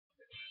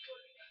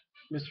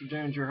Mr.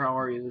 Danger, how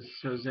are you? This is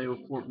Jose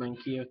with Fort Bend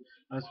Kia.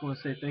 I just want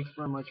to say thanks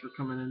very much for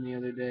coming in the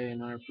other day,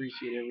 and I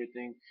appreciate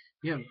everything.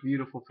 You have a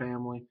beautiful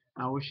family.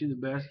 I wish you the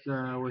best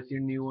with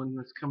your new one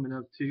that's coming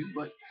up too.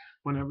 But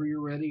whenever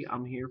you're ready,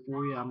 I'm here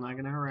for you. I'm not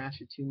going to harass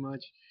you too much,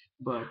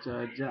 but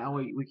that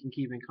way we can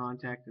keep in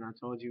contact. And I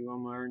told you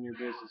I'm going to earn your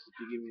business if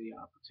you give me the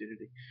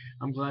opportunity.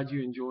 I'm glad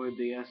you enjoyed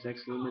the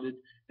SX Limited.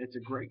 It's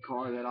a great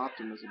car. That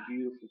Optima is a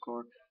beautiful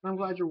car. And I'm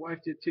glad your wife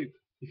did too.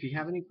 If you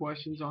have any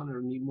questions on it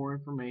or need more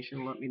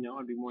information, let me know.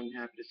 I'd be more than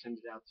happy to send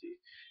it out to you.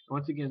 And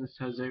once again, this is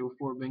Jose with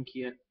Fort Bend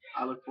Kia.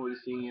 I look forward to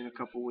seeing you in a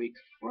couple weeks,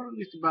 or at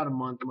least about a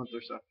month or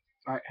so.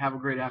 All right, have a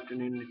great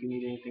afternoon, and if you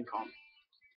need anything, call me.